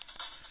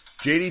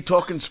JD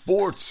Talking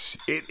Sports.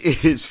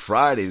 It is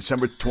Friday,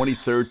 December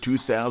 23rd,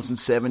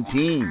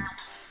 2017.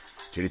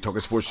 JD Talking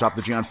Sports, drop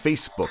the G on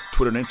Facebook,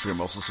 Twitter, and Instagram.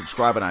 Also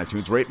subscribe on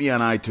iTunes. Rate me on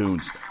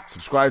iTunes.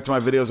 Subscribe to my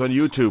videos on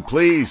YouTube.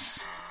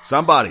 Please,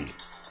 somebody,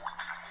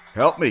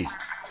 help me.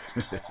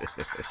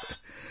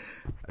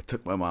 I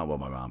took my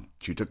mom,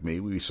 she took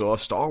me. We saw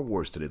Star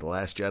Wars today, The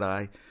Last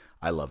Jedi.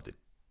 I loved it.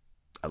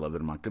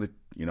 I'm not going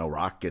to,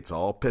 Rock gets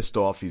all pissed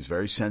off. He's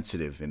very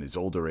sensitive in his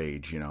older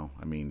age, he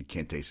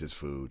can't taste his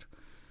food.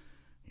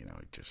 He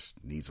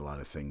just needs a lot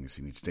of things.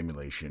 He needs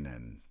stimulation,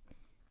 and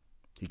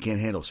he can't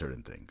handle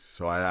certain things.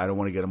 So I don't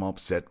want to get him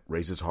upset,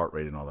 raise his heart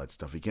rate and all that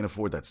stuff. He can't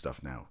afford that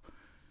stuff now.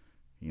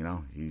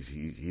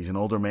 He's an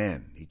older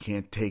man. He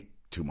can't take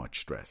too much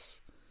stress.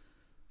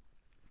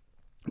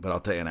 But I'll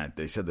tell you,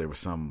 they said there was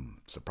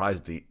some surprise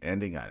at the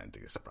ending. I didn't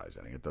think it was a surprise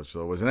ending. I thought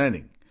so it was an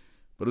ending.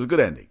 But it was a good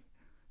ending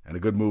and a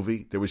good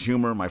movie. There was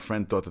humor. My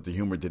friend thought that the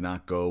humor did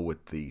not go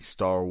with the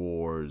Star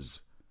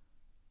Wars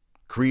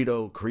creed,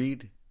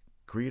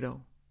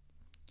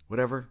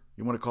 whatever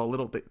you want to call it,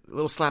 a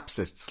little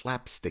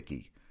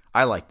slapsticky.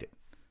 I liked it.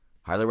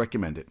 Highly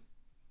recommend it.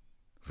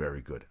 Very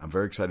good. I'm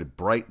very excited.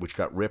 Bright, which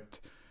got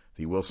ripped,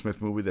 the Will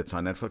Smith movie that's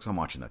on Netflix. I'm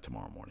watching that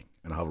tomorrow morning,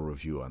 and I'll have a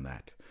review on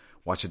that.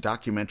 Watch a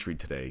documentary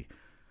today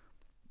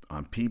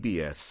on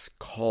PBS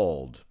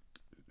called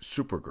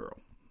Supergirl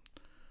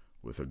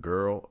with a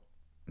girl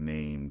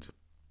named,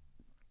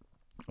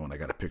 and I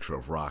got a picture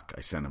of Rock.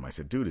 I sent him. I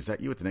said, dude, is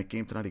that you at the Net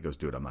game tonight? He goes,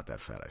 dude, I'm not that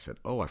fat. I said,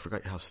 oh, I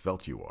forgot how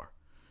svelte you are.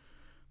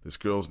 This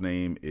girl's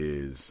name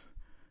is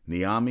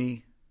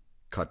Naomi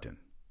Cutton.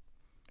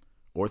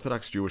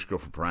 Orthodox Jewish girl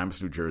from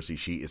Paramus, New Jersey.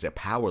 She is a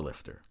power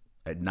lifter.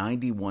 At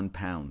 91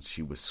 pounds,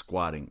 she was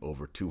squatting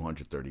over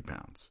 230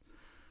 pounds.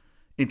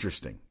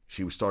 Interesting.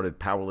 She started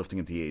powerlifting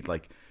at the age,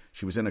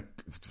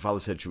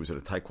 father said she was in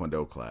a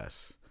Taekwondo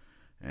class,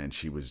 and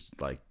she was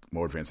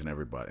more advanced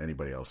than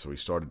anybody else. So he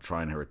started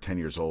trying her at 10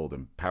 years old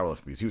and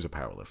powerlifting because he was a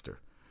powerlifter.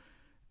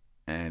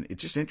 And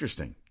it's just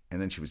interesting.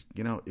 And then she was,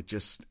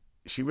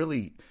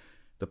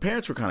 the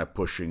parents were kind of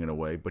pushing in a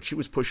way, but she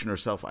was pushing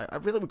herself. I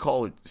really would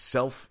call it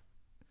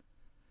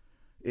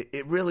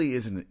it really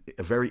isn't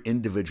a very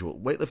individual.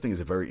 Weightlifting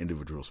is a very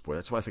individual sport.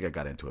 That's why I think I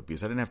got into it,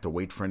 because I didn't have to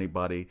wait for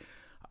anybody.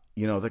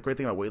 The great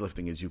thing about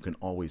weightlifting is you can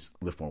always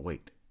lift more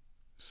weight.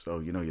 So,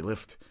 you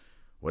lift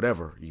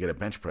whatever, you get a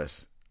bench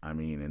press,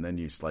 and then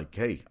you're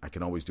hey, I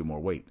can always do more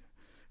weight.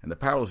 And the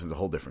powerlifting is a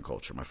whole different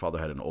culture. My father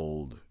had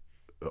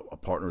a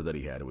partner that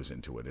he had who was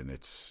into it, and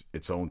it's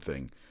its own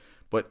thing.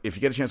 But if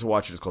you get a chance to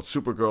watch it, it's called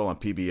Supergirl on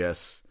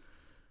PBS.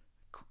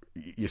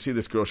 You see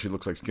this girl, she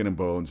looks like skin and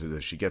bones.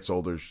 As she gets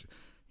older,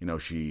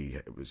 she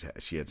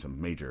had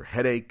some major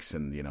headaches,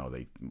 and,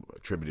 they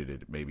attributed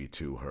it maybe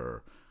to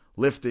her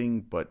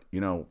lifting. But,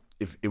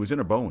 if it was in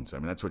her bones,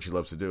 that's what she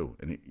loves to do.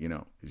 And,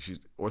 she's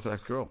an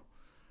Orthodox girl.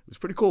 It was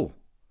pretty cool.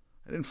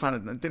 I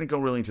didn't go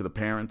really into the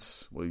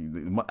parents.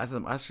 Well,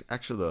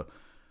 actually, the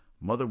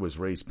mother was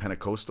raised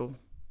Pentecostal.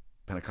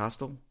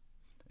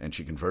 And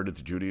she converted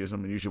to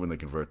Judaism. And usually when they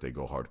convert, they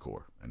go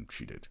hardcore. And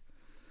she did.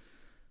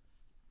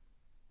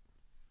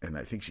 And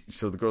I think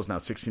so the girl's now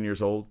 16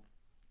 years old.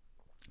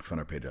 I found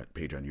her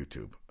page on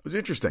YouTube. It was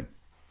interesting.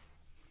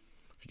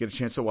 If you get a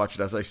chance to watch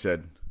it, as I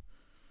said,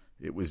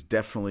 it was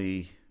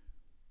definitely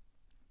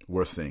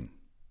worth seeing.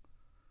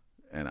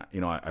 And,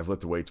 I've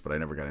lifted weights, but I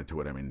never got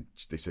into it.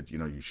 They said,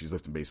 she's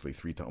lifting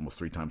basically almost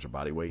three times her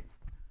body weight.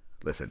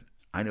 Listen,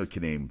 I know a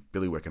kid named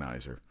Billy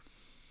Wickenheiser.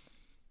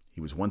 He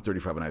was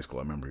 135 in high school.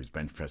 I remember he was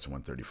bench pressing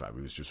 135.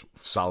 He was just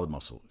solid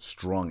muscle,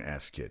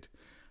 strong-ass kid.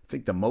 I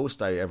think the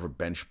most I ever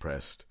bench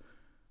pressed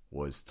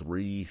was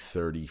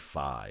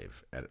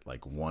 335 at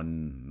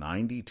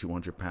 190,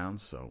 200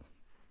 pounds. So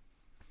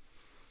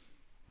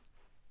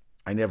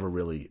I never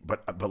really,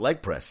 but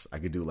leg press, I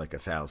could do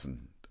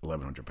 1,000,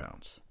 1,100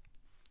 pounds.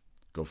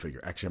 Go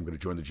figure. Actually, I'm going to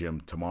join the gym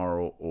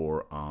tomorrow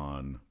or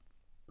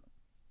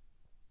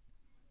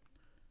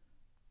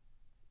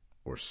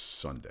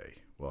Sunday.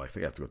 Well, I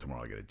think I have to go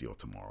tomorrow. I get a deal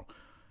tomorrow.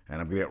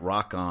 And I'm going to get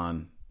Rock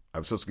on.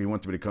 He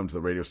wanted me to come to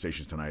the radio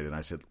station tonight. And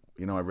I said,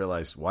 I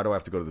realized, why do I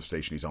have to go to the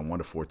station? He's on 1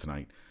 to 4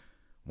 tonight.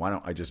 Why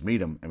don't I just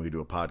meet him and we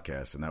do a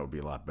podcast? And that would be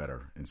a lot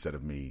better instead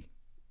of me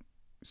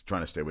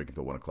trying to stay awake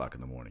until 1 o'clock in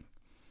the morning.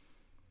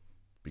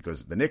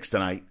 Because the Knicks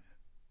tonight,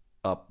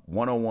 up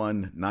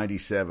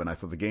 101-97. I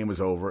thought the game was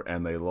over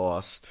and they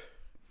lost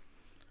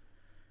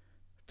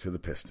to the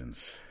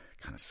Pistons.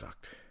 Kind of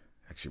sucked.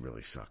 Actually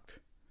really sucked.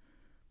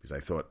 Because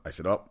I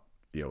said,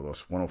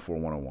 lost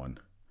 104-101.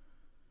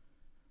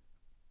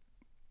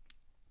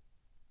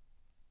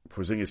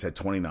 Porzingis had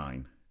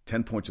 29,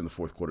 10 points in the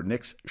fourth quarter.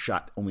 Knicks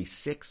shot only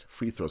 6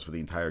 free throws for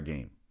the entire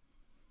game.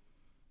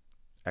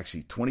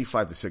 Actually,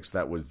 25-6,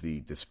 that was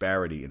the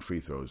disparity in free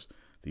throws.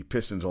 The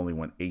Pistons only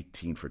went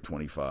 18 for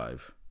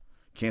 25.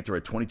 Cantor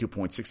had 22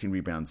 points, 16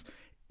 rebounds,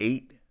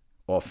 8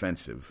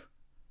 offensive.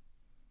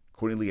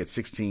 Courtney Lee had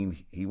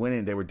 16. He went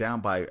in. They were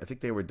down by, I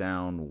think they were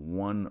down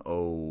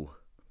 1-0.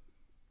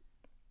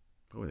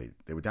 What were they?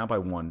 They were down by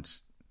 1.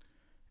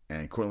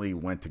 And Courtney Lee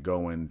went to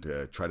go in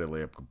to try to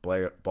lay up.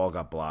 Ball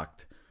got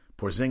blocked.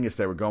 Porzingis,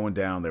 they were going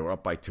down. They were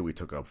up by 2. He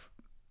took a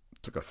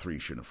 3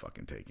 shouldn't have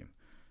fucking taken.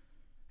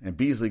 And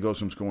Beasley goes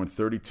from scoring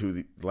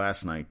 32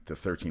 last night to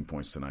 13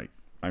 points tonight.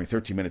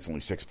 13 minutes,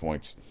 only 6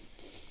 points.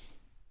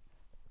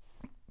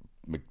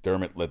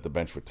 McDermott led the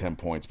bench with 10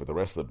 points, but the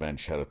rest of the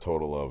bench had a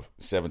total of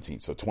 17.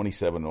 So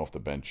 27 off the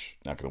bench.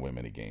 Not going to win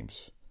many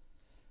games.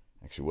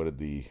 Actually,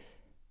 they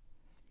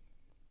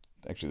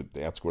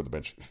outscored the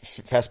bench.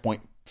 Fast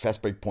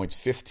break points,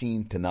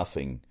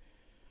 15-0.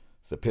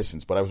 The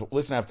Pistons. But I was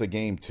listening after the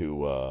game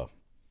to,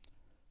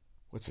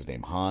 what's his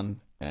name,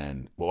 Hahn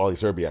and Wally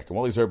Szczerbiak. And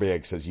Wally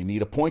Szczerbiak says you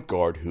need a point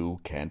guard who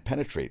can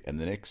penetrate. And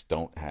the Knicks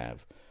don't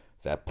have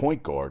that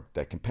point guard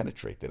that can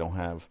penetrate. They don't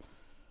have...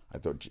 I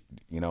thought,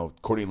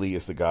 Courtney Lee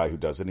is the guy who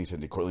does it. And he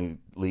said Courtney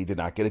Lee did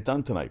not get it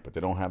done tonight, but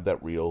they don't have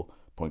that real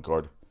point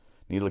guard.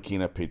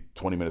 Ntilikina played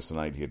 20 minutes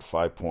tonight. He had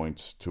 5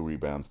 points, 2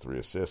 rebounds, 3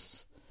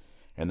 assists.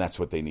 And that's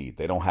what they need.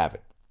 They don't have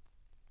it.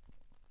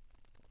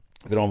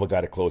 They don't have a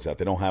guy to close out.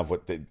 They don't have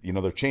what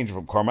they're changing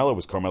from Carmelo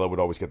would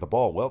always get the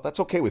ball. Well,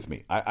 that's okay with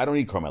me. I don't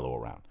need Carmelo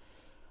around.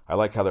 I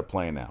like how they're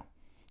playing now.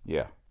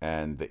 Yeah.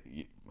 And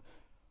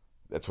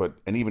that's what,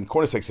 and even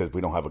Kornacek says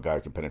we don't have a guy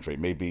who can penetrate.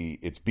 Maybe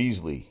it's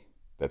Beasley.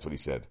 That's what he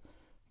said.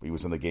 He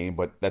was in the game,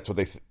 but that's what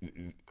they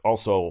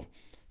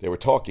were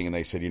talking, and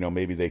they said,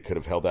 maybe they could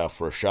have held out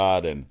for a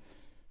shot, and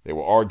they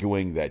were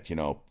arguing that,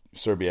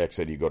 Szczerbiak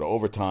said you go to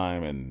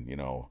overtime, and,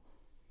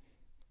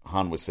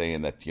 Hahn was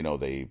saying that,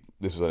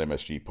 this was an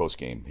MSG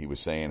postgame. He was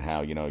saying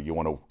how, you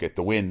want to get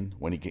the win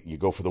when you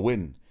go for the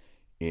win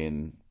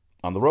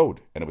on the road,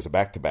 and it was a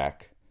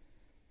back-to-back.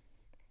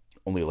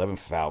 Only 11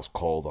 fouls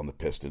called on the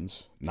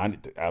Pistons.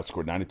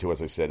 Outscored 92,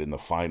 as I said, in the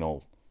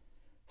final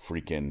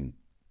freaking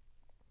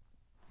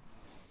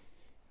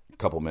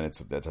couple minutes.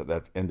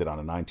 That ended on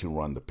a 9-2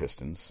 run, the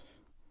Pistons.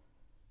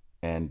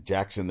 And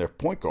Jackson, their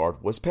point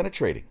guard, was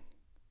penetrating.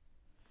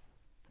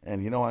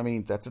 And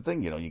that's the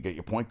thing. You get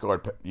your point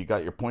guard. You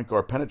got your point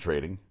guard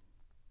penetrating.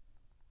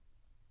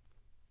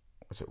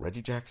 What's it,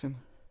 Reggie Jackson?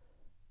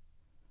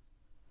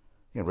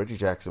 Yeah, Reggie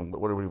Jackson.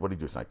 What did he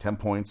do tonight? 10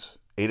 points,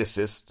 8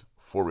 assists,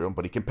 4 rebounds.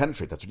 But he can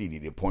penetrate. That's what you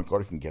need. A point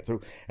guard who can get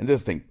through. And the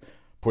other thing,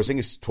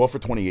 Porzingis 12 for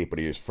 28, but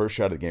his first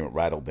shot of the game it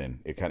rattled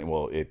in. It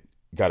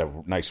got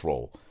a nice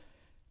roll.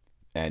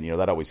 And,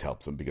 that always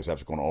helps him because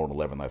after going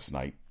 0-11 last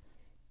night,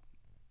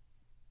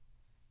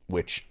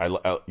 which,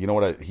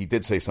 he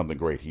did say something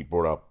great. He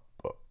brought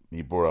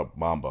up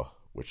Mamba,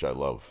 which I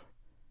love.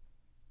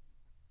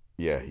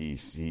 Yeah,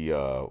 it's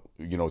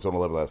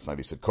 0-11 last night.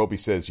 He said, Kobe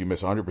says you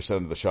miss 100%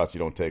 of the shots you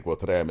don't take. Well,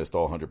 today I missed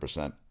all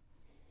 100%.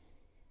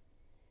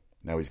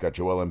 Now he's got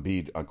Joel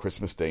Embiid on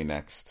Christmas Day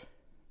next.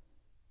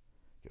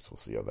 Guess we'll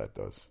see how that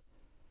does.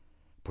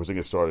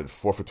 Porzingis started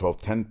 4 for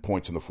 12, 10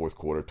 points in the fourth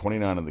quarter,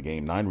 29 in the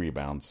game, 9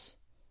 rebounds.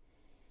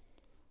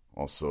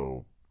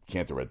 Also,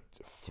 Cantor had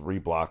 3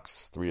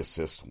 blocks, 3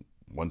 assists,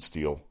 1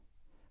 steal.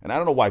 And I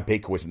don't know why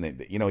Baker wasn't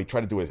there. He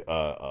tried to do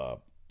a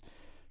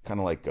kind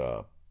of like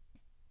a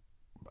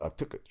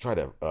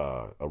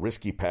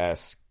risky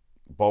pass.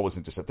 Ball was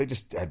intercepted. They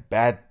just had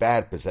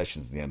bad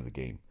possessions at the end of the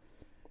game.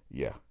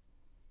 Yeah.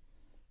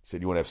 He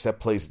said you want to have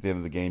set plays at the end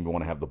of the game. You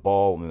want to have the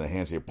ball in the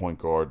hands of your point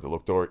guard. They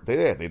looked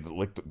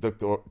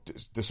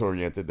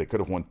disoriented. They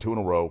could have won 2 in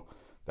a row.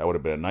 That would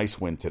have been a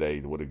nice win today.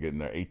 They would have gotten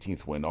their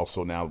 18th win.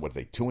 Also now, what are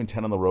they,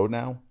 2-10 on the road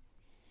now?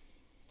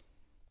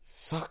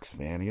 Sucks,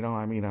 man.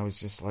 I was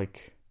just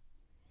like...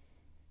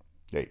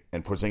 Hey,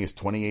 and Porzingis,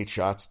 28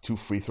 shots, 2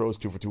 free throws,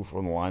 2 for 2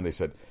 from the line. They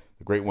said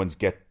the great ones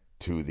get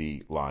to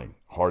the line.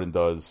 Harden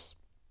does.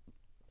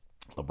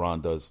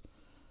 LeBron does.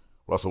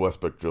 Russell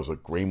Westbrook drills a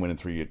game-winning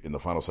 3 in the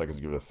final seconds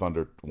to give the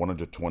Thunder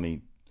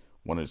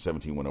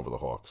 120-117 win over the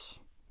Hawks.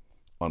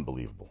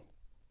 Unbelievable.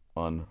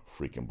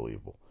 Unfreaking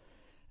believable.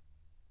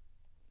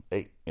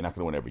 Hey, you're not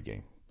going to win every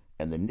game.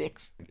 And the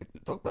Knicks,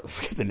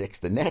 forget the Knicks,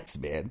 the Nets,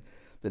 man.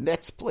 The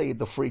Nets played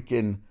the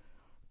freaking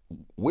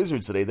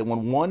Wizards today. They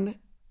won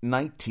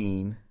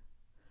 119-84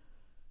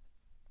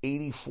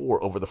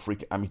 over the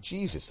freaking,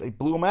 Jesus, they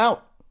blew them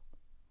out.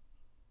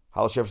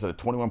 Hollis Jefferson had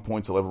 21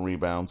 points, 11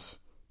 rebounds.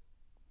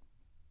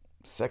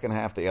 Second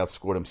half, they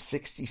outscored him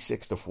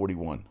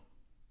 66-41.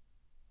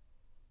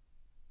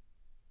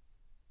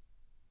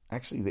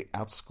 Actually, they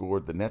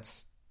outscored the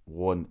Nets,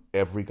 won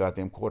every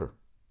goddamn quarter.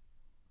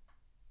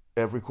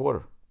 Every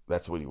quarter.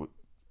 That's what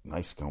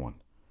nice going.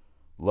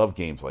 Love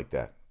games like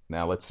that.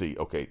 Now, let's see.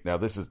 Okay, now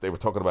they were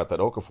talking about that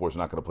Okafor's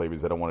not going to play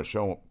because they don't want to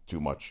show too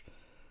much.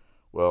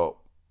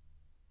 Well,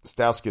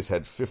 Stauskas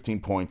had 15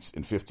 points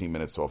in 15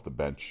 minutes off the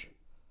bench.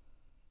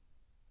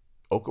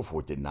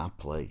 Okafor did not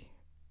play.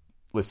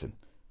 Listen,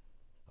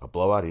 a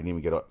blowout, he didn't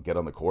even get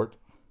on the court.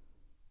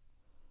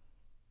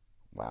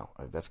 Wow,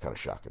 that's kind of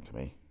shocking to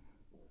me.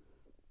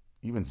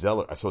 Even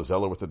Zeller, I saw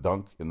Zeller with the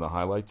dunk in the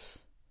highlights.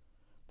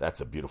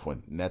 That's a beautiful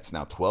one. Nets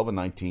now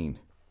 12-19.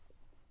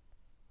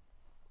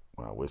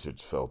 Wow,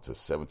 Wizards fell to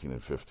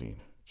 17-15.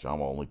 John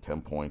Wall only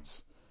 10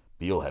 points.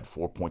 Beal had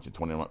 4 points in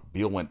 21.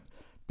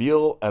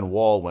 Beal and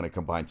Wall went a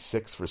combined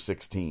 6 for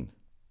 16.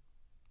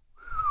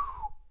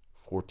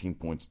 14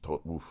 points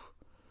total. Oof.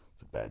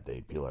 bad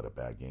day. Beal had a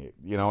bad game.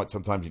 You know what?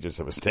 Sometimes you just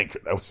have a stinker.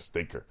 That was a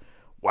stinker.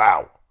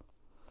 Wow.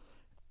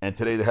 And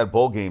today they had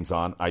bowl games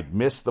on. I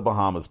missed the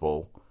Bahamas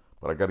Bowl,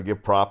 but I got to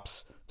give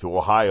props to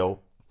Ohio.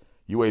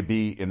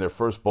 UAB in their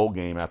first bowl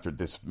game after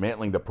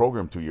dismantling the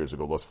program 2 years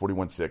ago, lost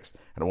 41-6.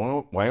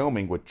 And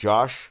Wyoming with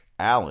Josh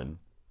Allen,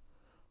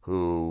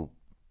 who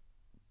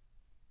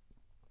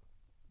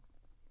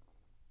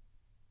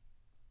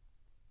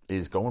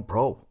is going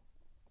pro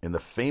in the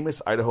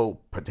famous Idaho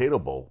Potato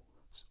Bowl.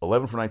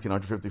 11 for 19,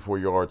 154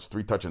 yards,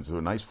 3 touchdowns,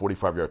 a nice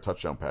 45-yard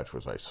touchdown patch,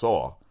 which I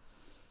saw.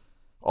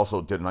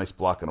 Also did a nice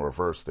block in a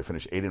reverse. They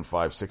finished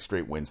 8-5, 6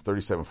 straight wins,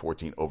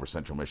 37-14 over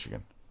Central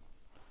Michigan.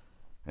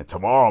 And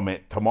tomorrow, man,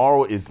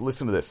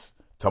 listen to this.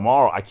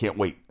 Tomorrow, I can't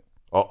wait.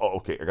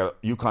 Okay, I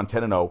got UConn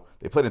 10-0.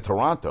 They played in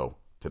Toronto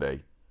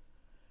today.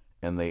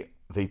 And they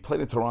played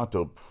in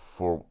Toronto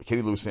for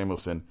Katie Lou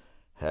Samuelson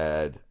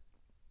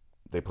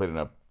they played in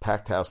a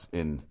packed house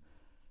in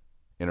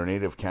her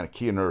native Canada.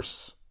 Kia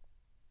Nurse,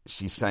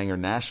 she sang her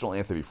national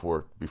anthem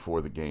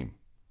before the game.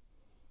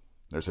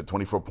 Nurse had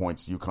 24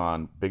 points.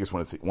 UConn, biggest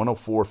one,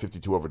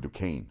 104-52 over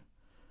Duquesne.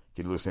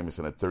 Katie Lou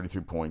Samuelson had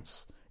 33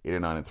 points, 8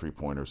 and 9 and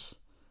 3-pointers.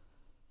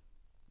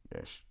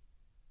 Yeah,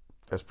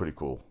 that's pretty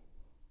cool.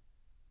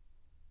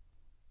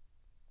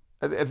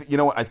 You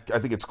know, I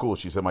think it's cool.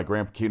 She said,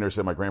 Keener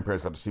said, my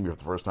grandparents got to see me for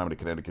the first time in a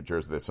Connecticut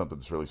jersey. That's something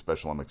that's really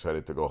special. I'm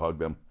excited to go hug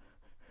them.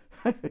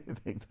 I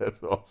think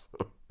that's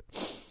awesome.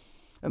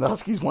 And the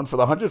Huskies won for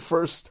the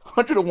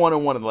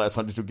 101-1 in the last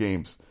 102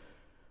 games.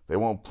 They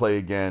won't play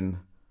again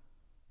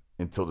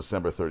until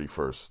December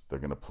 31st. They're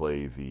going to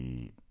play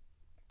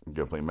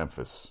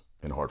Memphis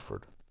in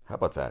Hartford. How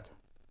about that?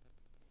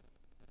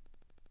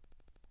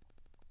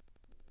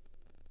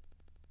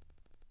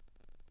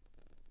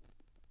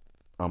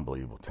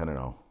 Unbelievable.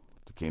 10-0.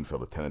 Duquesne fell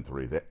to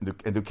 10-3.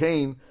 And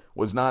Duquesne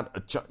was not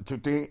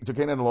Duquesne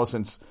hadn't lost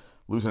since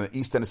losing at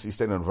East Tennessee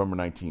State on November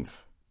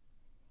 19th.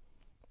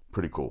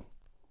 Pretty cool.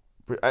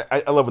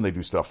 I love when they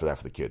do stuff for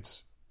the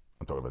kids.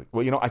 I'm talking about.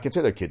 Well, I can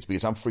say they're kids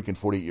because I'm freaking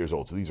 48 years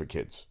old, so these are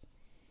kids.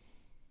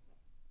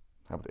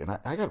 And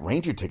I got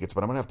Ranger tickets,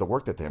 but I'm gonna have to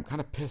work that day. I'm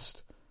kind of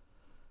pissed.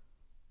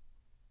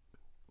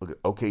 Look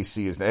at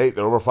OKC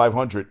they're over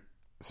 500,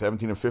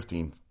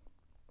 17-15.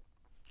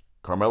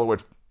 Carmelo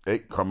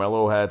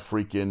had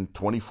freaking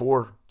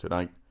 24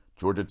 tonight.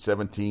 George had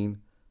 17.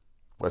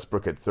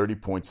 Westbrook had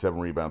 30.7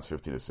 rebounds,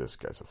 15 assists.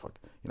 Guys are fuck.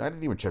 I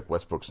didn't even check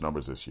Westbrook's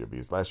numbers this year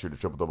because last year the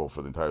triple-double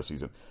for the entire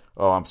season.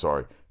 Oh, I'm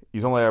sorry.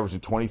 He's only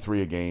averaging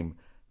 23 a game,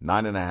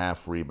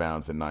 9.5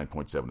 rebounds, and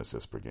 9.7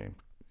 assists per game.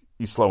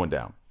 He's slowing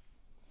down.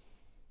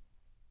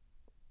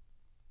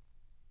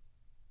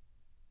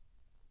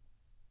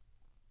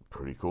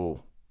 Pretty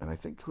cool. And I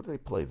think, who do they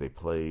play?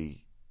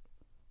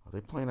 Are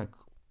they playing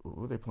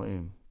who are they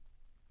playing?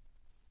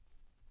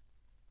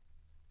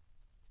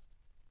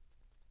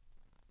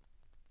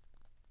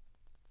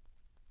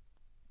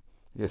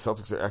 Yeah,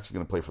 Celtics are actually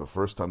going to play for the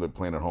first time. They're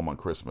playing at home on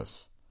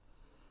Christmas.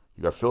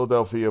 You got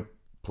Philadelphia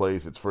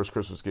plays its first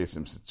Christmas game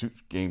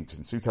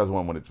since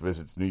 2001 when it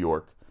visits New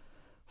York,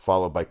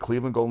 followed by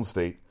Cleveland Golden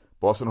State.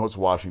 Boston hosts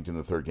Washington in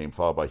the third game,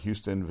 followed by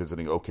Houston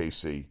visiting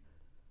OKC.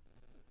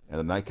 And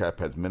the nightcap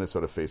has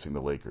Minnesota facing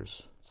the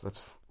Lakers. So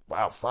that's,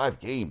 5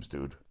 games,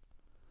 dude.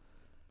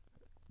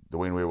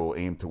 Dwayne Wade will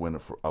aim to win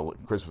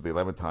Christmas for the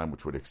 11th time,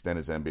 which would extend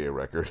his NBA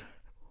record.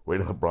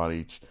 Wade and LeBron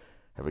each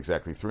have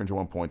exactly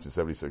 301 points and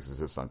 76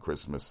 assists on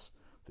Christmas.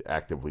 The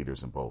active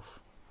leaders in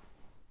both.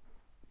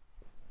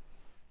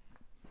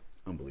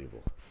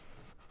 Unbelievable.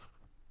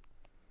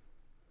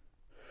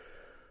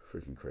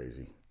 Freaking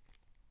crazy.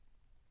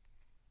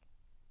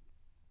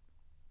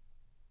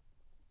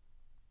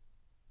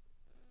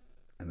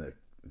 And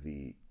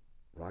the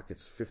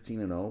Rockets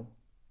 15-0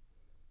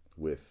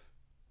 with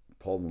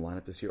Paul in the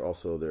lineup this year.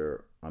 Also,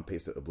 they're on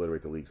pace to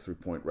obliterate the league's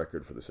 3-point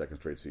record for the second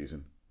straight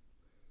season.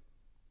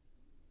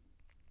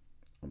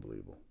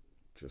 Unbelievable.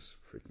 Just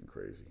freaking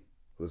crazy.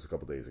 Well, this was a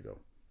couple days ago.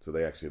 So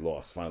they actually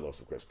finally lost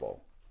to Chris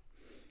Paul.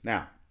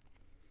 Now,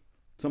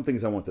 some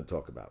things I want to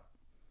talk about.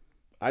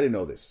 I didn't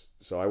know this.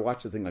 So I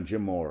watched the thing on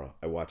Jim Mora.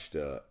 I watched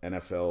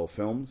NFL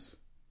Films.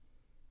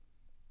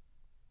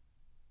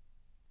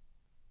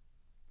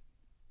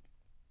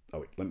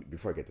 Oh, wait,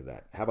 before I get to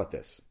that, how about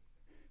this?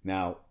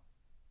 Now,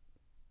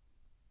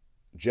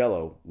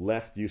 Jello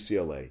left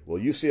UCLA. Well,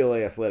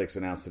 UCLA Athletics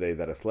announced today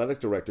that athletic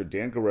director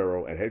Dan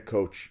Guerrero and head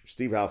coach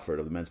Steve Alford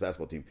of the men's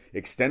basketball team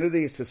extended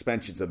the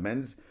suspensions of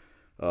men's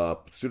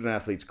student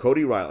athletes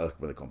Cody Riley, what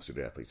do they call them,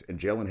 student athletes, and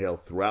Jalen Hale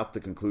throughout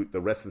the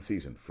rest of the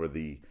season for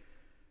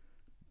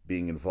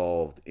being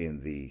involved in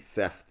the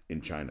theft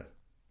in China.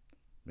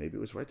 Maybe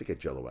it was right to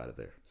get Jello out of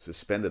there,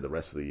 suspended the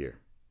rest of the year.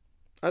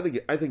 I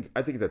think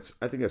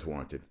that's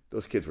warranted.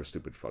 Those kids were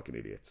stupid fucking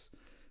idiots.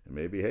 And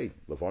maybe, hey,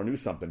 LeVar knew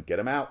something. Get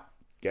him out.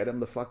 Get him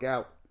the fuck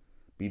out.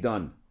 Be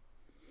done.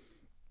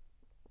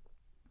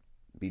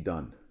 Be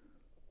done.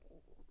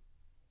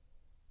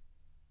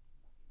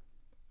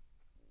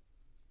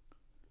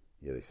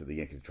 Yeah, they said the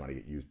Yankees are trying to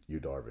get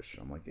you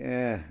Darvish. I'm like,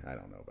 I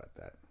don't know about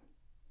that.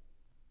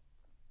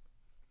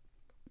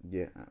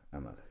 Yeah,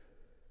 I'm not.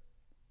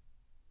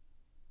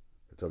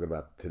 They're talking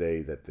about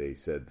today that they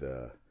said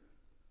the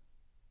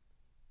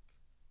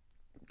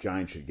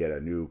Giants should get a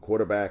new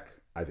quarterback.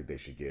 I think they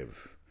should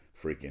give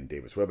freaking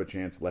Davis Webb a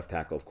chance. Left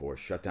tackle, of course.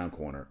 Shutdown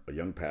corner. A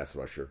young pass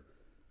rusher.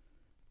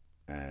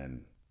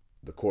 And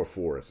the core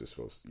four, as it's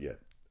supposed to. Yeah.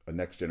 A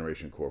next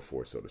generation core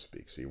four, so to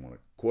speak. So you want a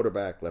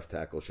quarterback, left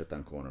tackle,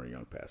 shutdown corner, a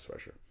young pass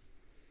rusher.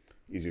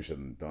 Easier said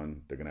than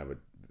done. They're going to have a...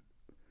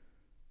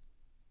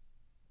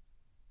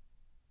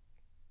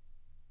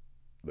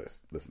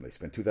 Listen, they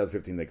spent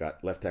 2015, they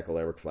got left tackle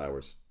Eric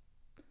Flowers.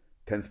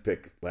 10th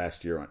pick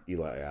last year on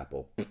Eli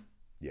Apple.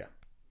 Yeah.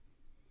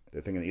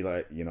 They're thinking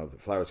Eli, the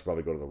Flowers could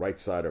probably go to the right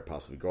side or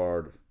possibly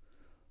guard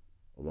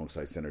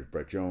alongside center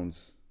Brett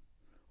Jones.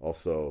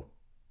 Also,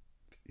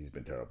 he's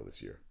been terrible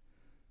this year.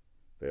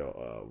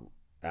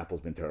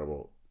 Apple's been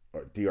terrible.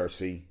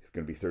 DRC is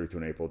going to be 32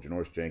 in April.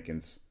 Janoris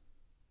Jenkins.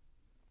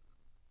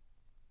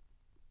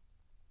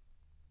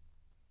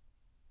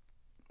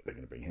 They're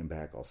going to bring him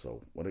back.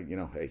 Also,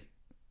 hey,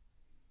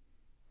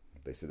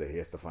 they said that he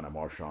has to find a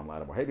Marshawn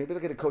Lattimore. Hey, maybe they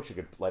get a coach that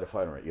could light a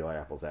fire on Eli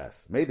Apple's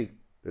ass. Maybe.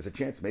 There's a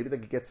chance. Maybe they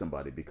could get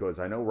somebody because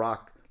I know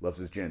Rock loves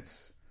his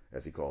gents,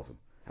 as he calls them.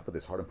 How about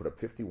this? Harden put up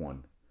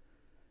 51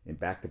 in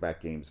back-to-back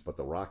games, but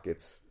the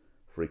Rockets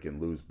freaking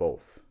lose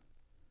both.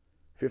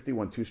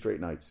 51 2 straight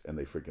nights, and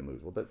they freaking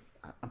lose. Well,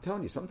 I'm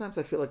telling you, sometimes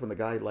I feel like when the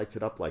guy lights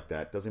it up like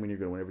that, doesn't mean you're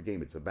going to win every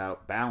game. It's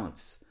about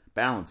balance.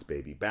 Balance,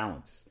 baby.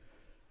 Balance.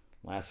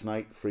 Last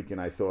night, freaking,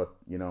 I thought,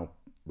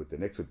 with the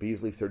Knicks with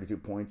Beasley, 32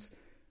 points.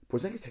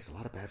 Porzingis takes a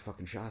lot of bad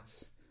fucking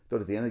shots. I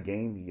thought at the end of the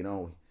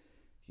game,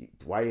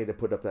 why he had to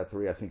put up that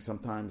three, I think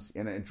sometimes,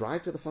 and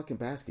drive to the fucking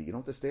basket. You don't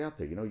have to stay out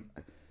there.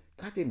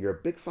 Goddamn, you're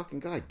a big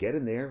fucking guy. Get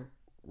in there,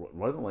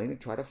 run the lane, and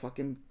try to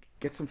fucking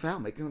get some foul,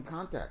 make some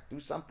contact,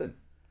 do something.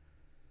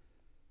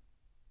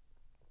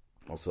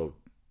 Also,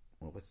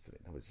 what's today?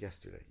 That was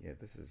yesterday. Yeah,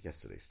 this is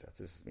yesterday's stats.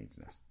 This means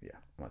yeah,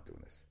 I'm not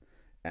doing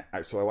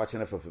this. So I watch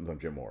NFL films on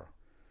Jim Mora.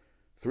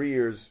 3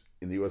 years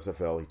in the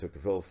USFL, he took the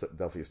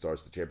Philadelphia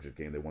Stars to the championship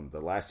game. They won the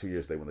last 2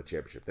 years. They won the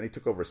championship. Then he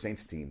took over a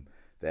Saints team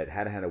that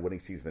hadn't had a winning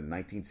season in the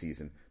 19th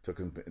season. Took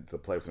them to the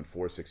playoffs in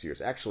 4 or 6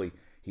 years. Actually,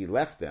 he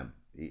left them.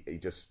 He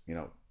just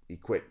he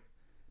quit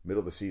middle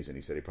of the season.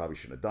 He said he probably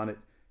shouldn't have done it,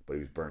 but he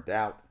was burnt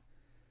out.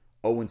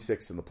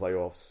 0-6 in the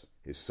playoffs.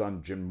 His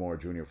son, Jim Mora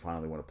Jr.,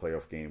 finally won a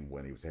playoff game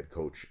when he was head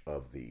coach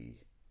of the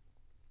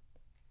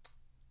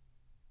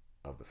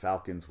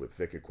Falcons with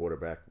Vick at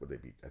quarterback.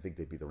 I think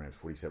they beat the Rams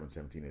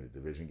 47-17 in a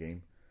division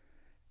game.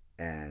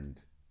 And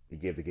he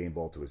gave the game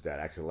ball to his dad.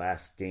 Actually,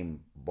 last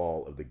game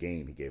ball of the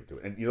game, he gave it to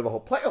it. And, the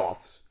whole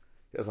playoffs,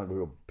 he doesn't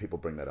like people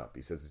bring that up.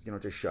 He says,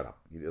 just shut up.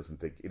 He doesn't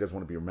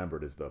want to be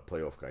remembered as the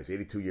playoff guy. He's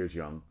 82 years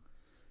young.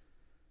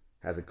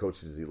 Hasn't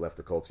coached since he left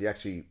the Colts.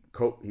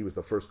 He was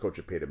the first coach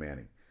of Peyton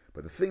Manning.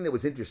 But the thing that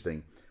was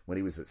interesting, when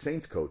he was the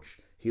Saints coach,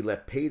 he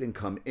let Peyton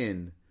come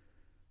in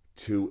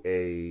to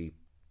a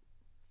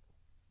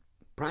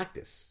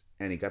practice.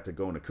 And he got to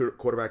go into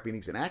quarterback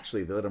meetings. And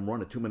actually, they let him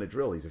run a 2-minute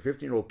drill. He's a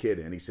 15-year-old kid.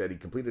 And he said he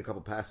completed a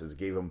couple passes.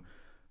 Gave him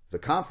the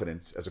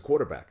confidence as a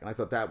quarterback. And I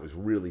thought that was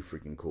really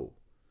freaking cool.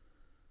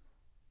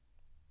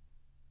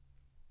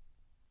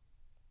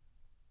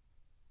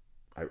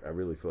 I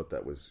really thought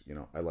that was,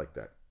 I like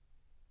that.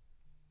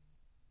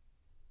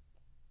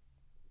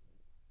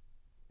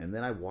 And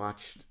then I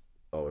watched,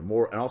 and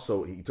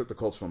also he took the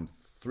Colts from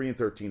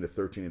 3-13 to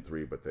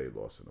 13-3, but they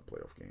lost in the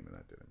playoff game, and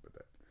that didn't.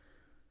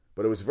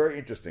 But it was very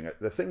interesting.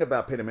 The thing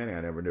about Peyton Manning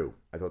I never knew.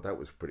 I thought that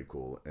was pretty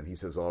cool. And he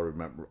says,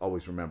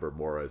 always remember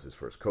Mora as his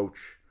first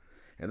coach.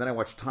 And then I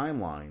watched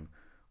Timeline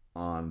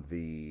on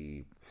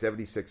the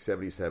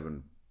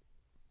 76-77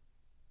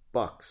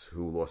 Bucks,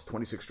 who lost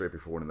 26 straight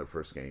before winning their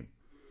first game.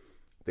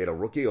 They had a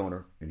rookie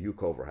owner in Hugh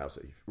Culverhouse,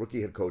 a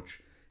rookie head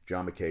coach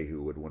John McKay,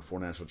 who had won 4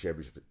 national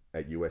championships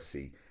at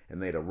USC, and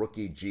they had a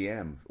rookie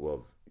GM,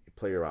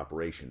 player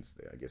operations.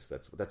 I guess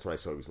that's what I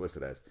saw he was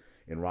listed as,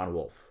 in Ron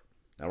Wolf.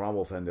 Now, Ron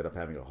Wolf ended up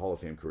having a Hall of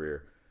Fame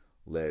career,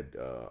 led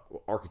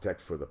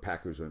architect for the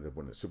Packers, who ended up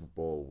winning the Super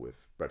Bowl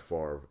with Brett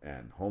Favre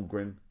and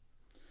Holmgren.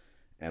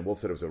 And Wolf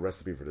said it was a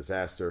recipe for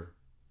disaster.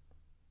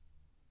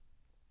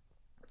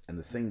 And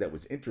the thing that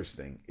was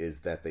interesting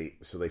is that they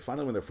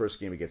finally win their first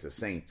game against the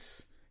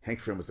Saints. Hank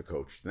Stram was the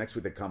coach. The next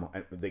week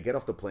they get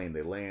off the plane,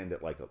 they land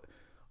at like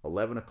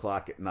 11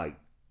 o'clock at night,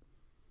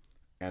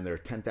 and there are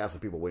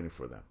 10,000 people waiting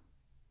for them.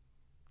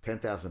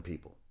 10,000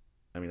 people.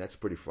 I mean, that's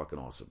pretty fucking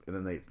awesome. And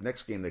then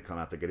next game they come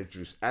out, they get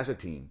introduced as a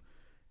team,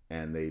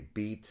 and they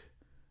beat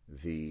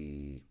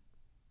the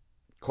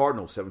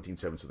Cardinals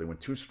 17-7, so they went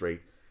 2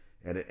 straight,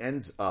 and it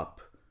ends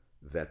up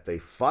that they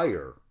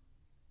fire,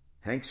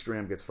 Hank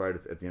Stram gets fired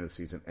at the end of the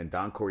season, and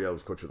Don Coryell,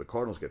 who's coach of the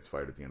Cardinals, gets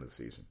fired at the end of the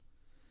season.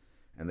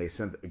 And they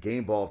sent a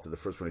game ball to the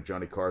first one to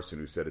Johnny Carson,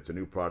 who said it's a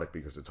new product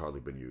because it's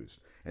hardly been used.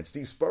 And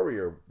Steve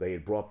Spurrier, they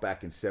had brought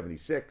back in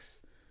 76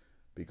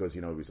 because, he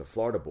was a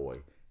Florida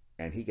boy.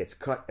 And he gets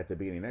cut at the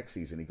beginning of next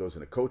season. He goes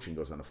into coaching,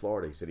 goes on to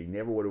Florida. He said he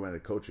never would have went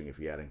into coaching if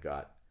he hadn't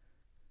got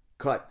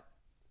cut.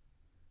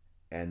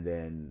 And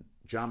then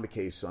John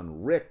McKay's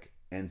son, Rick,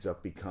 ends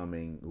up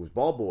becoming, who was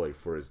ball boy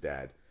for his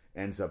dad,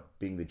 ends up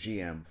being the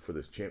GM for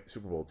this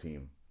Super Bowl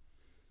team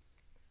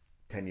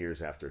 10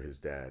 years after his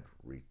dad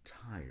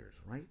retires,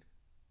 right?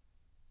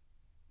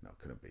 No,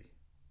 couldn't be.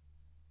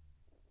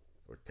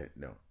 Or 10,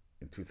 no,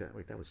 in 2000.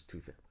 Wait, that was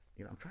 2000.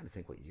 I'm trying to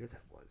think what year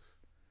that was.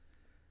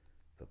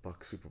 The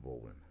Bucs Super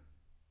Bowl win.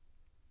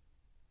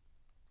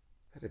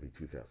 That'd be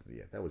 2000.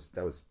 Yeah, that was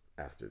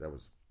after. That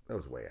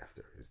was way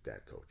after his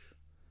dad coach.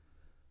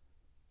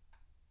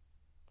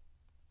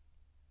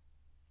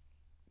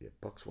 Yeah,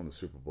 Bucs won the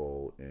Super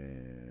Bowl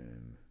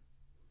in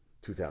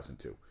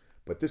 2002.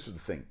 But this was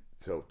the thing.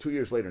 So 2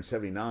 years later in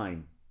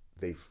 '79,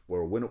 they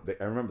were a winner.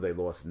 I remember they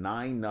lost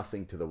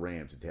 9-0 to the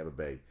Rams in Tampa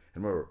Bay.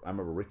 And I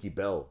remember Ricky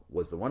Bell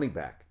was the running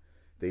back.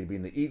 They'd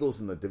been the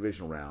Eagles in the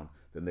divisional round.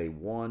 Then they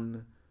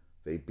won.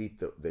 They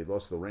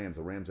lost to the Rams.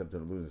 The Rams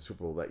ended up losing the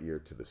Super Bowl that year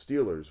to the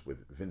Steelers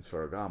with Vince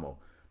Ferragamo.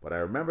 But I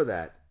remember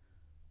that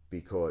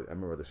because I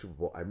remember the Super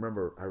Bowl. I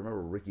remember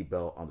Ricky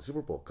Bell on the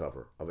Super Bowl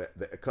cover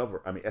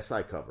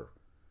SI cover.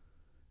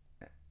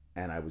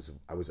 And I was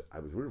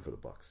rooting for the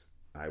Bucs.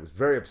 I was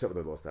very upset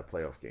when they lost that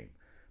playoff game.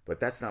 But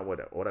that's not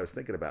what I was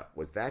thinking about.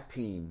 Was that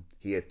team?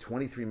 He had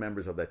 23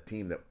 members of that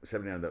team, that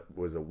 79, that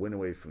was a win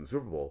away from the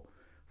Super Bowl,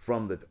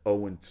 from the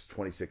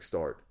 0-26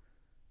 start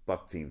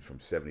Buck teams from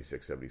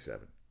 76,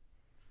 77.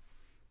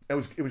 It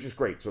was just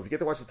great. So if you get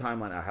to watch the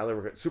timeline, I highly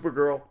recommend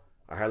Supergirl.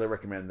 I highly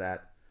recommend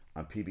that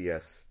on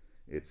PBS.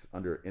 It's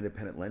under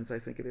Independent Lens, I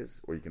think it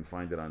is, or you can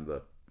find it on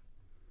the.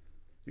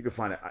 You can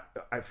find it.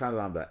 I found it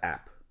on the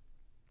app.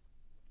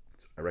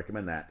 I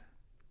recommend that.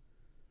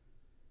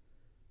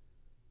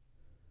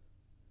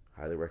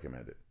 Highly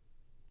recommend it.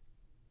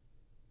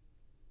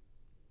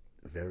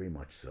 Very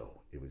much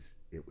so. It was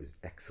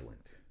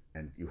excellent.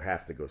 And you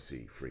have to go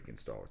see freaking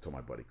Star Wars. I told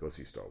my buddy, go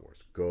see Star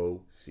Wars.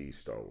 Go see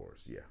Star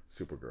Wars. Yeah,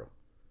 Supergirl.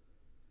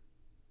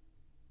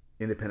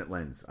 Independent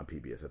Lens on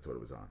PBS. That's what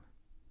it was on.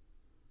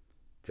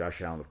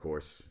 Josh Allen, of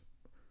course.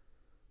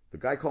 The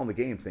guy calling the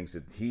game thinks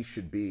that he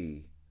should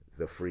be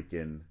the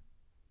freaking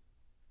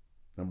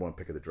number one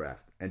pick of the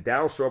draft. And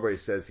Darryl Strawberry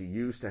says he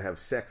used to have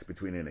sex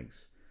between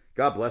innings.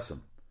 God bless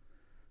him.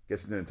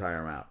 Gets an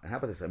entire amount. And how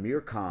about this?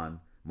 Amir Khan,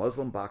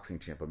 Muslim boxing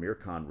champ Amir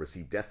Khan,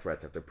 received death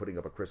threats after putting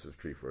up a Christmas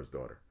tree for his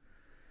daughter.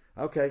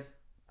 Okay.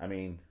 I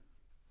mean,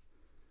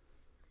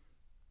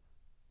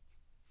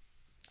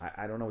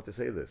 I don't know what to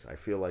say to this. I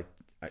feel like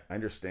I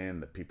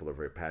understand that people are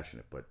very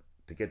passionate, but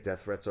to get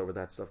death threats over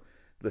that stuff,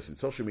 listen,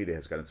 social media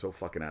has gotten so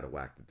fucking out of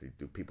whack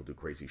that people do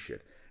crazy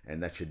shit,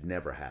 and that should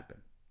never happen.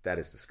 That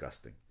is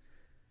disgusting.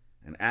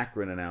 And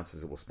Akron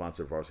announces it will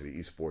sponsor varsity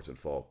esports in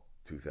fall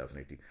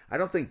 2018. I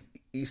don't think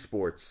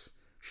esports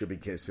should be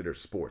considered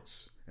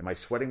sports. Am I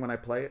sweating when I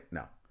play it?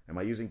 No. Am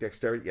I using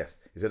dexterity? Yes.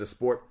 Is it a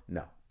sport?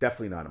 No.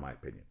 Definitely not, in my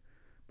opinion.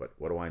 But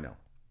what do I know?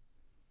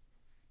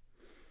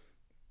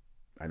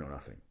 I know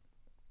nothing.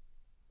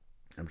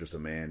 I'm just a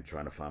man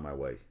trying to find my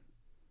way.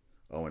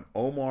 Oh, and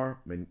Omar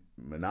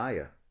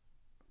Minaya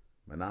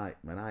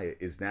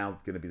is now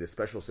going to be the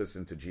special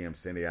assistant to GM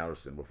Sandy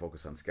Alderson. Will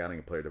focus on scouting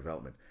and player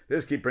development. They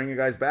just keep bringing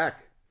guys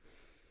back.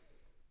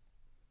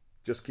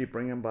 Just keep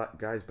bringing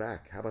guys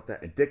back. How about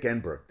that? And Dick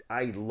Enberg.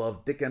 I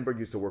love Dick Enberg.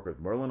 Used to work with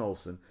Merlin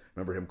Olsen.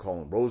 Remember him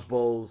calling Rose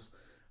Bowls.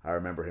 I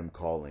remember him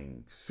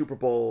calling Super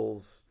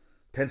Bowls,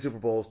 10 Super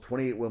Bowls,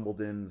 28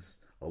 Wimbledons,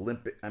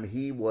 Olympic. I mean,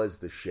 he was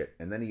the shit.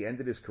 And then he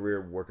ended his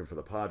career working for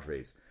the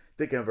Padres.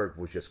 Dick Enberg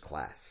was just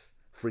class.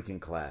 Freaking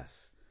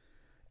class.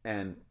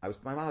 And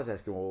my mom was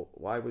asking, well,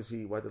 why'd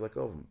they let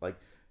go of him?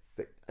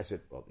 I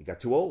said, well, he got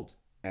too old.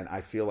 And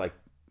I feel like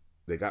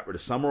they got rid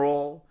of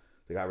Summerall.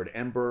 They got rid of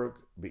Enberg.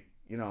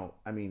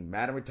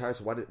 Madden retired,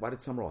 so why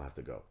did Summerall have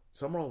to go?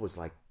 Summerall was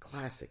like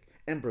classic.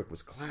 Enberg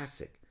was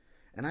classic.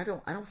 And I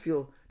don't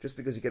feel just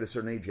because you get a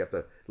certain age you have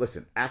to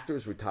listen.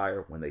 Actors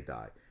retire when they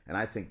die. And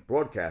I think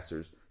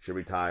broadcasters should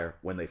retire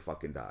when they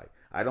fucking die.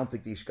 I don't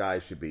think these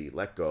guys should be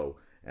let go.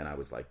 And I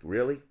was like,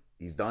 really?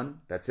 He's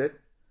done? That's it?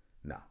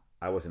 No.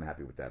 I wasn't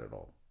happy with that at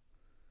all.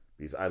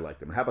 Because I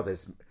liked him. And how about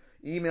this?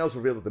 Emails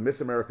revealed that the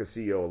Miss America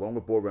CEO, along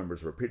with board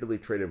members, repeatedly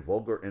traded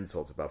vulgar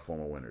insults about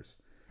former winners.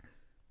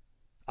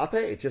 I'll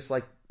tell you, it's just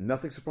like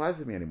nothing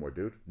surprises me anymore,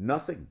 dude.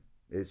 Nothing.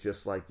 It's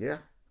just like, yeah,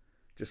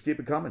 just keep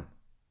it coming.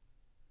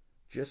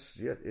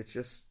 It's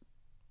just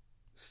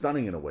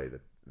stunning in a way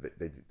that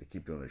they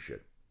keep doing this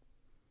shit.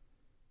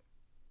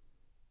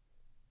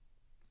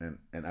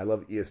 And I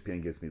love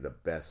ESPN gives me the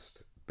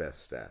best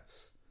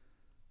stats.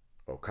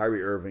 Oh,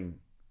 Kyrie Irving,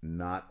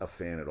 not a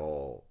fan at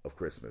all of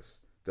Christmas.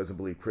 Doesn't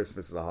believe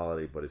Christmas is a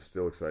holiday, but is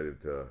still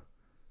excited to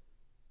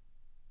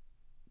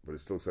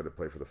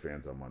play for the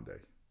fans on Monday.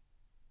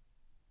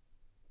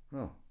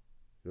 Oh,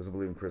 he doesn't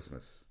believe in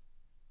Christmas.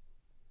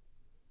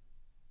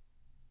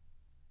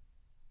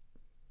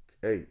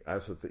 Hey, I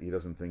also think he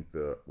doesn't think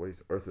the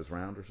Earth is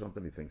round or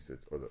something. He thinks the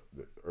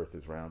Earth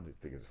is round. He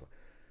thinks it's fun.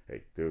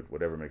 Hey, dude,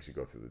 whatever makes you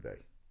go through the day.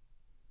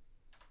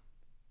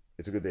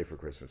 It's a good day for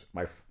Christmas.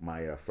 My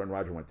friend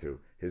Roger went to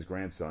his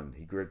grandson.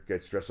 He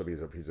gets dressed up.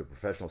 He's a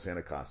professional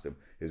Santa costume.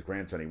 His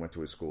grandson. He went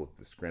to his school.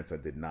 His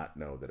grandson did not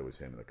know that it was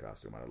him in the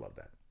costume. I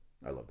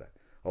love that.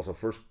 Also,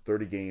 first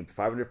 30 games,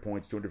 500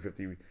 points,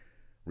 250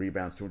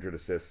 rebounds, 200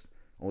 assists.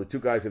 Only 2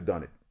 guys have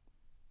done it.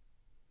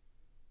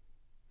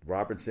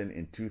 Robertson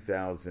in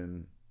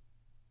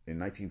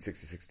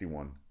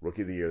 1960-61.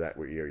 Rookie of the year that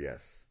year,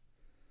 yes.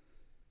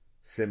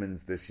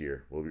 Simmons this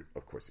year. Well,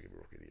 of course he'll be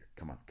Rookie of the Year.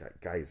 Come on,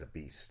 guy is a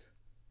beast.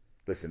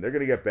 Listen, they're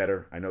going to get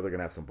better. I know they're going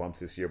to have some bumps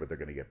this year, but they're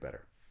going to get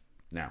better.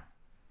 Now,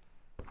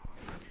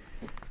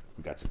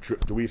 we got some.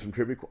 Do we have some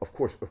trivia? Of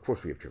course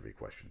we have trivia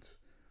questions.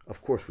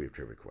 Of course we have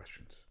trivia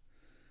questions.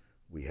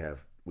 We have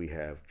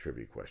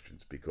trivia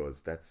questions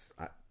because that's.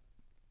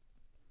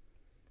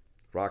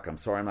 Rock, I'm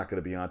sorry I'm not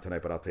going to be on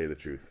tonight, but I'll tell you the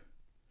truth.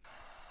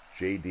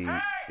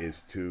 JD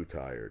is too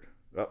tired.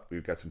 Oh,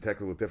 we've got some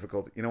technical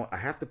difficulty. You know, I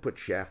have to put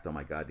Shaft on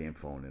my goddamn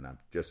phone, and I'm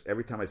just,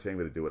 every time I say I'm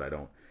going to do it, I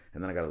don't.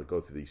 And then I got to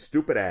go through these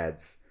stupid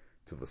ads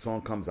till the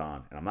song comes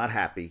on, and I'm not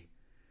happy.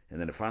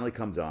 And then it finally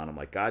comes on. I'm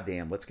like,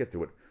 goddamn, let's get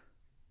through it.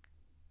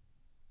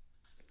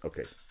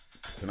 Okay,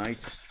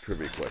 tonight's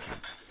trivia question.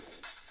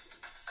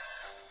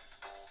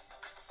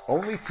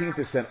 Only team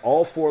to send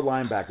all 4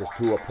 linebackers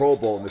to a Pro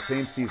Bowl in the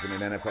same season in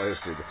NFL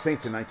history. The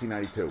Saints in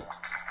 1992.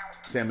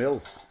 Sam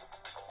Mills.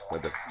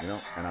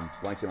 And I'm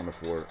blanking on the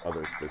 4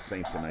 others. The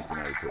Saints in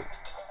 1992.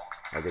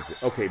 I'll get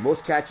to. Okay,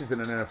 most catches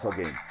in an NFL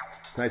game.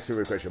 Tonight's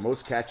trivia question.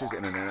 Most catches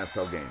in an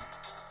NFL game.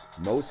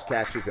 Most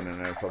catches in an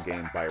NFL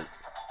game by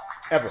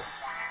ever.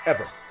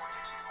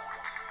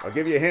 I'll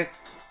give you a hint.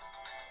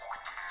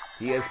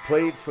 He has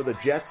played for the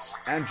Jets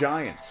and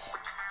Giants.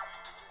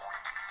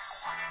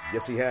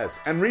 Yes, he has.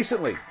 And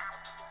recently.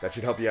 That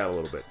should help you out a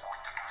little bit.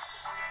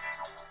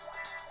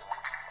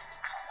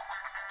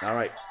 All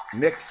right.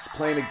 Knicks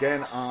playing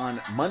again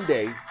on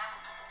Monday.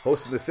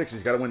 Hosting the Sixers.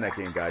 You got to win that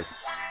game,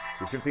 guys.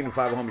 You're 15-5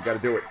 at home. You got to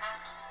do it.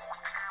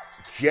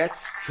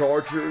 Jets,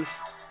 Chargers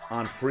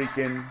on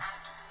freaking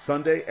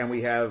Sunday. And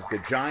we have the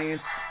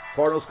Giants,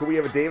 Cardinals. Could we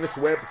have a Davis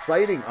Webb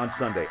sighting on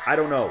Sunday? I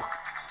don't know.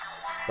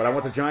 But I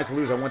want the Giants to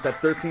lose. I want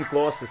that 13th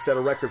loss to set a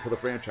record for the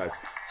franchise.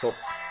 So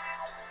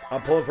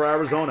I'm pulling for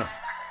Arizona.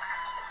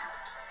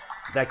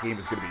 That game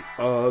is going to be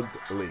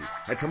ugly.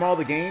 And tomorrow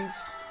the games,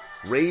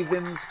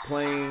 Ravens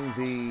playing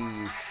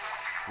the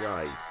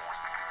Shite.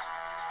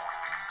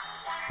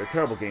 They're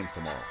terrible games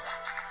tomorrow.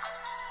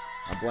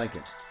 I'm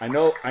blanking. I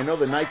know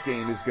the night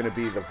game is going to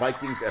be the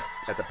Vikings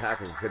at the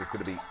Packers. I said it's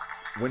going to be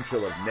wind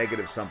chill of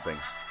negative something.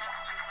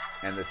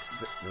 And the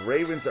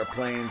Ravens are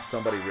playing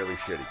somebody really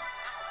shitty.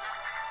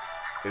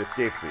 It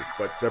escapes me.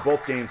 But they're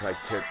both games I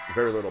care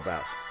very little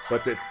about.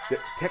 But the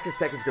Texas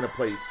Tech is going to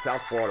play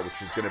South Florida,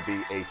 which is going to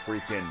be a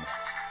freaking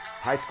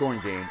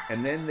high-scoring game.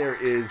 And then there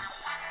is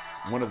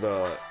one of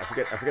the, I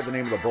forget the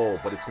name of the bowl,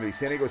 but it's going to be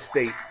San Diego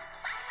State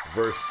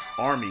versus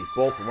Army,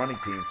 both running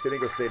teams. San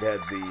Diego State had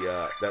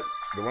the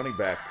running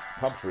back,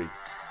 Humphrey,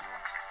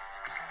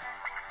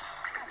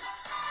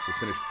 who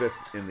finished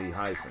 5th in the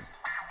Heisman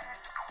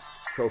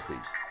Trophy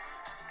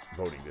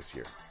voting this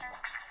year.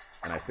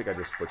 And I think I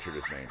just butchered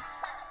his name.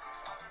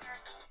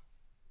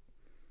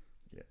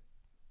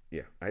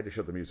 Yeah, I had to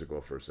shut the music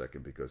off for a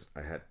second because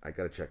I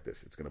got to check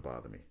this. It's going to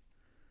bother me.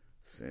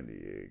 San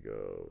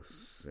Diego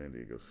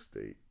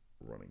State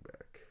running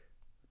back.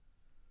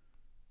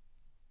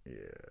 Yeah.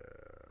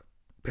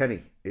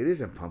 Penny. It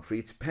isn't Pumphrey.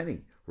 It's Penny.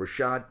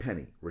 Rashad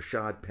Penny.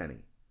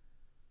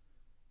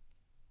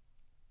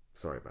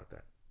 Sorry about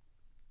that.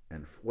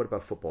 And what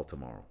about football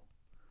tomorrow?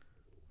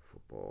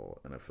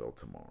 NFL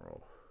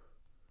tomorrow.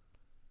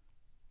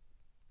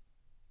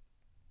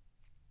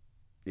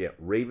 Yeah,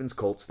 Ravens,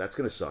 Colts. That's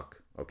going to suck.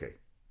 Okay,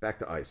 back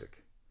to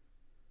Isaac.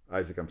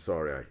 Isaac, I'm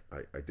sorry.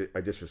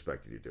 I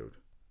disrespected you, dude.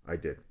 I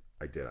did.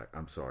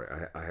 I'm sorry.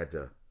 I had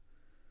to.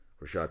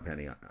 Rashad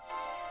Penny.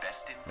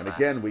 And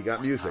again, we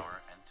got music.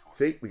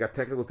 See, we got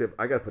technical tip.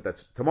 I got to put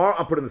that. Tomorrow,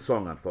 I'm putting the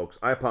song on, folks.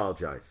 I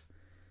apologize.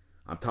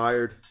 I'm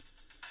tired.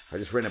 I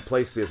just ran in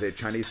place because they had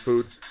Chinese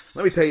food.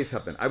 Let me tell you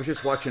something. I was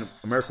just watching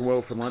American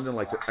Werewolf from London.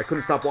 I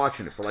couldn't stop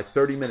watching it for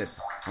 30 minutes.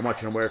 I'm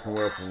watching American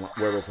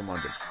Werewolf from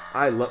London.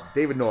 I love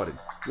David Norton.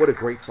 What a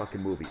great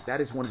fucking movie.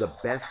 That is one of the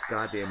best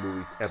goddamn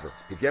movies ever.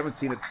 If you haven't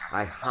seen it,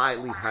 I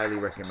highly, highly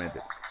recommend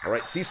it. All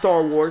right, see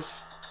Star Wars.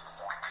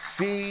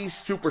 See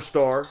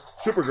Supergirl.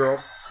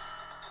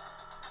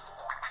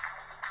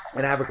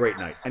 And have a great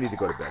night. I need to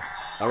go to bed.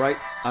 All right?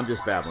 I'm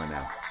just babbling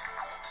now.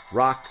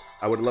 Rock,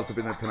 I would have loved to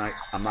have been there tonight.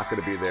 I'm not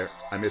going to be there.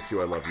 I miss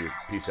you. I love you.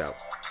 Peace out.